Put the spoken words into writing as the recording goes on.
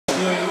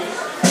blues.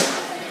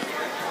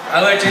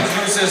 I'd like to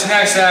introduce this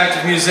next act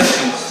of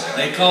musicians.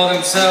 They call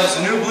themselves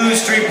the New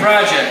Blues Street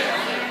Project.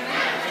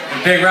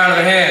 A big round of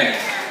a hand.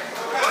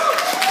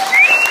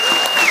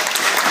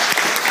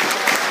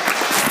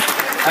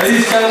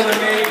 These gentlemen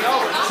made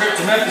a trip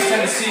to Memphis,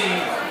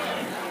 Tennessee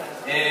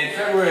in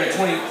February of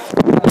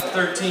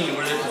 2013,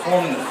 where they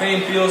performed in the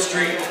famed Field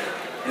Street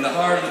in the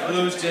heart of the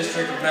Blues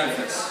District of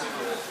Memphis.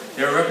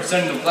 They were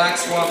representing the Black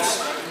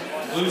Swamps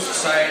Blues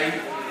Society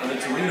of the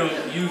Toledo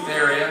Youth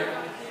Area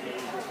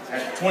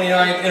at the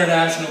 29th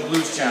International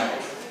Blues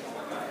Challenge.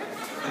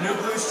 The New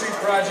Blues Street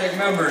Project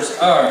members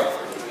are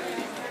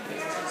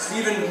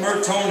Stephen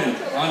Mertonen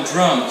on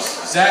drums,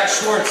 Zach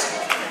Schwartz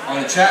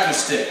on the Chapman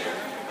stick,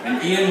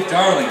 and Ian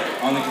Darling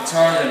on the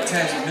guitar that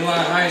attends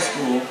Milan High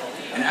School,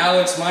 and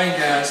Alex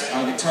Mindgas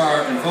on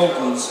guitar and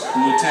vocals,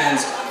 who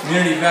attends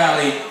Community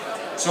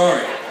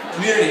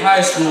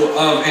High School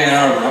of Ann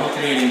Arbor. I'm a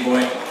Canadian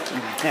boy.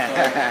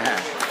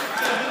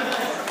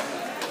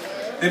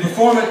 They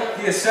perform at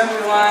the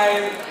Assembly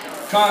Line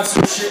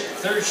Concert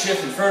Third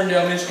Shift in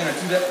Ferndale, Michigan on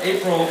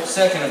April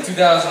 2nd of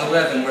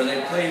 2011, where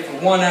they played for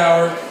 1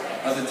 hour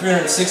of the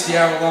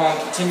 360-hour-long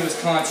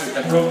continuous concert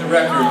that broke the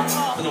record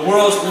for the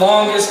world's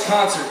longest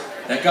concert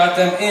that got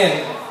them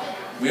in,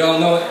 we all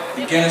know it,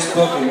 the Guinness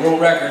Book of World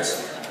Records.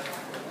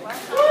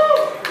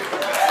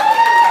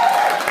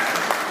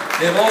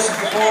 They have also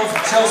performed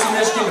from Chelsea,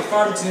 Michigan to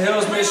Farmington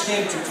Hills,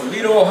 Michigan to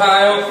Toledo,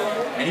 Ohio,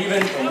 and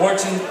even from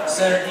Wharton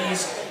Center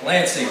East,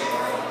 Lansing.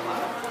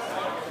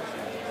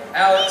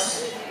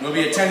 Alex will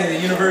be attending the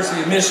University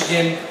of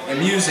Michigan in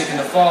music in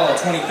the fall of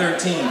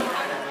 2013.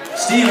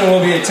 Stephen will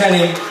be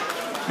attending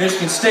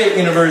Michigan State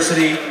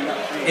University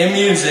in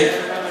music,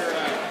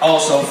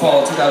 also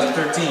fall of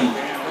 2013.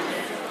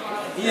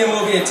 Ian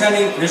will be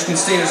attending Michigan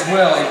State as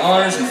well in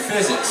honors in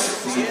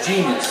physics. He's a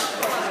genius.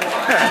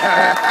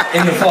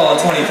 In the fall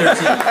of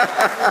 2013.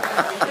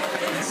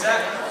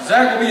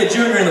 Zach will be a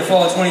junior in the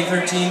fall of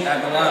 2013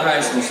 at Milan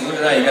High School, so look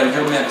at that, you got a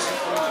good mix.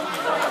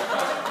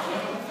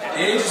 The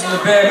ages of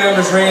the band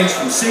members range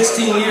from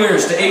 16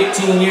 years to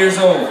 18 years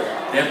old.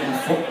 They have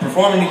been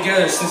performing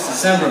together since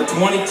December of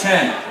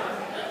 2010.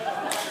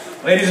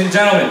 Ladies and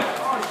gentlemen,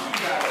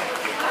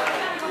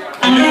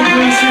 the New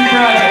Blues Street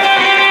Project.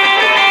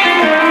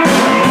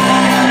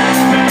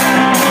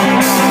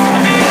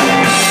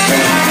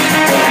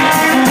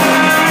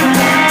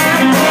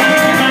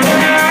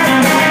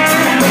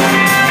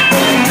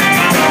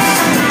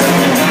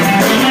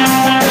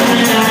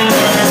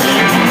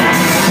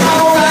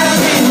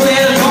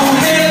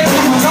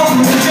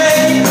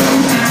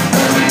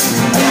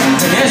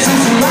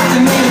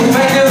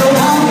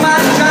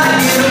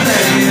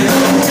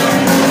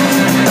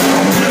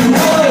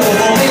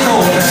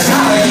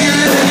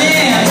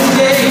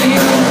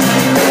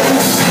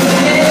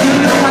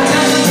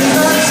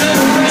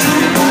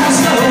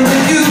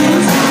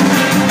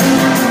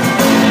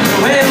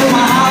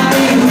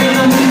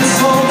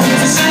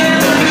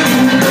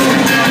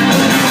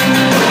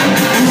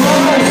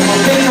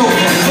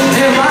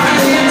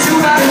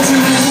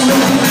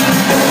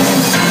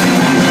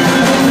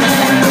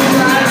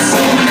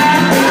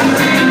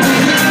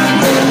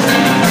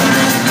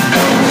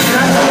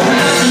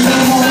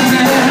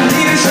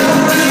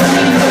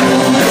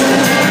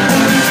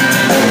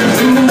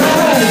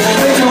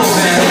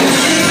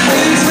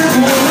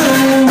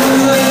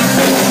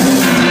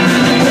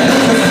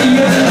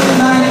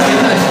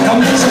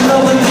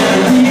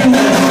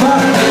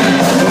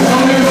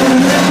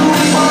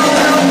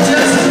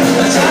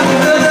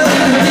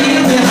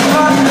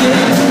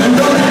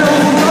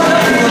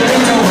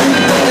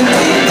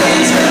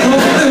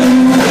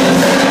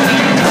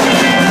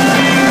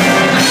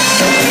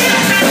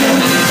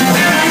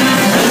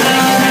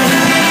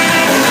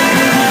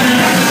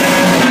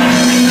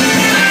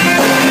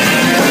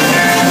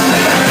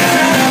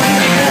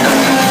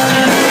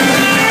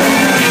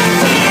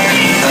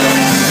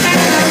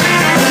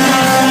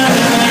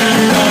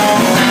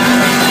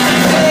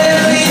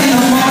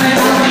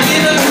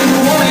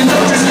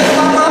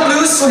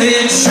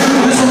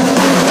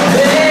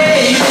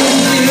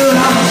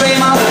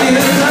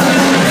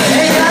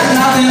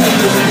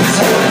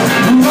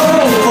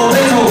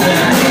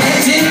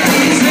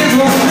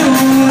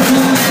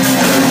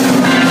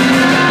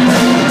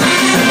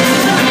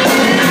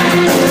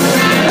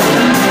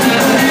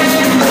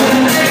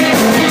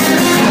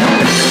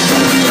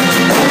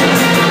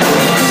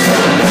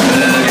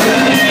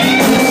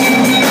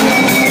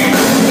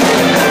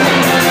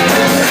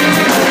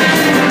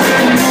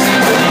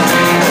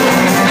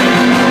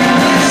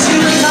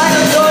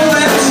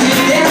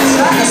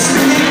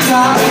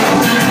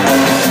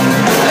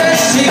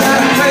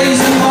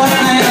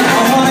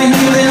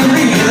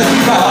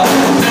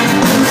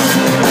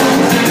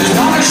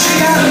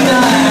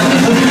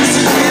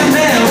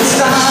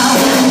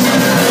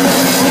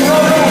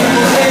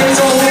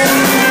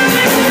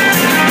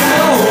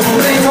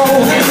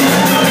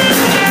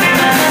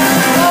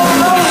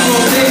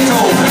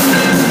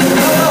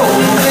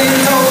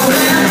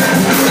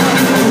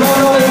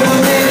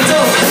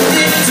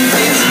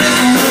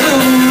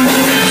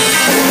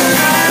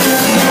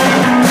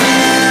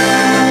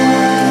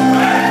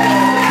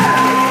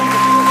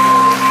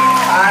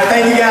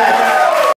 Thank you guys.